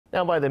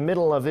Now, by the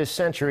middle of this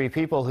century,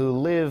 people who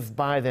live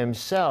by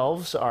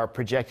themselves are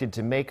projected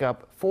to make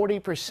up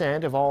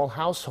 40% of all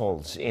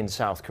households in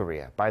South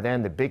Korea. By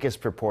then, the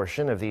biggest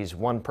proportion of these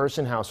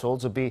one-person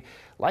households will be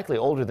likely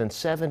older than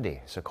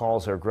 70. So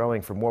calls are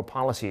growing for more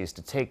policies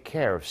to take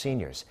care of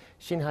seniors.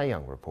 Shin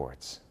Ha-young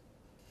reports.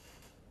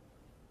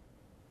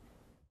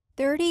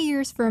 30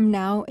 years from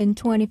now, in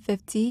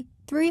 2050,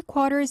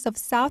 3/4 of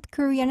South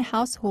Korean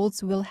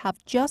households will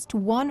have just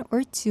one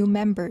or two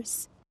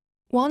members.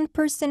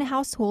 One-person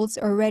households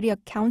already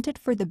accounted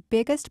for the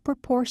biggest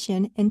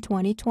proportion in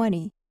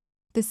 2020.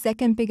 The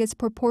second biggest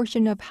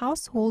proportion of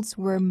households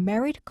were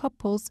married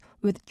couples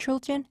with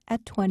children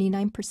at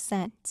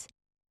 29%.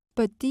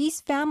 But these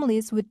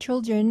families with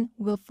children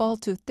will fall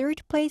to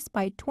third place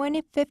by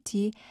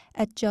 2050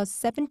 at just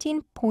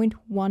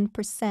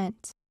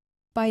 17.1%.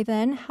 By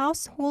then,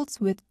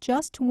 households with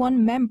just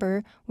one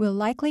member will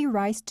likely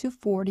rise to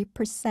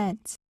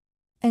 40%.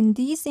 And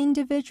these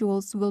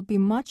individuals will be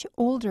much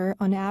older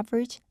on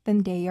average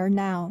than they are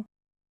now.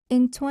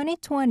 In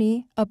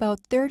 2020, about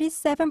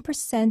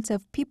 37%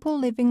 of people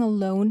living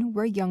alone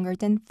were younger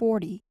than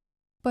 40.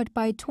 But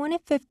by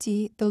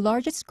 2050, the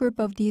largest group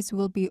of these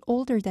will be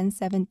older than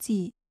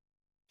 70.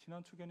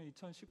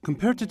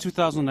 Compared to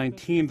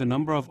 2019, the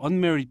number of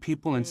unmarried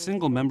people in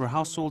single-member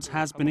households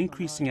has been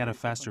increasing at a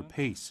faster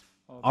pace.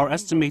 Our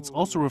estimates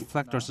also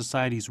reflect our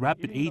society's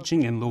rapid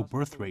aging and low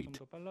birth rate.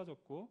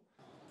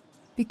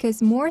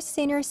 Because more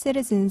senior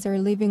citizens are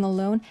living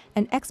alone,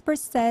 an expert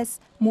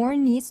says more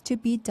needs to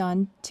be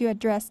done to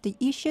address the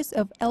issues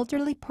of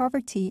elderly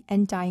poverty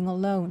and dying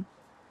alone.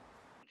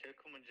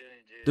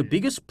 The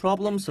biggest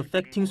problems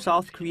affecting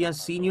South Korean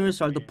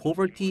seniors are the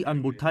poverty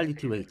and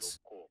mortality rates.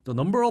 The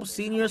number of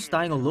seniors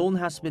dying alone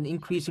has been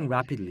increasing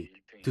rapidly.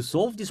 To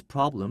solve these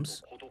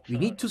problems, we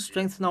need to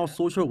strengthen our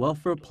social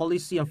welfare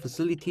policy and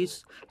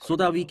facilities so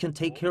that we can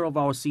take care of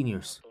our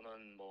seniors.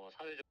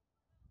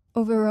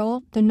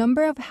 Overall, the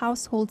number of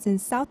households in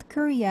South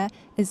Korea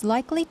is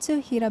likely to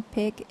hit a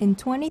peak in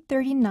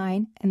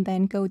 2039 and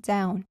then go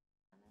down.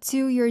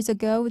 2 years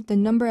ago, the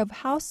number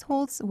of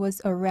households was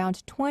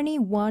around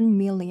 21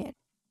 million.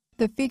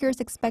 The figure is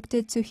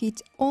expected to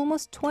hit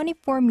almost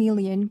 24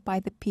 million by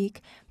the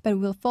peak, but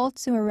will fall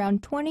to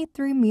around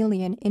 23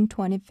 million in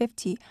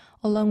 2050,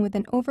 along with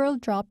an overall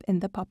drop in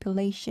the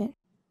population.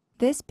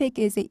 This peak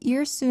is a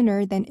year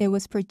sooner than it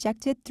was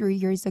projected 3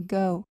 years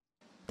ago.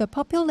 The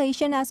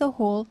population as a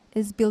whole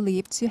is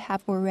believed to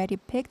have already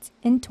peaked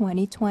in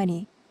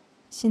 2020.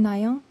 Shin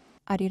Ha-young,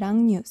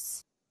 Arirang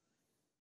News.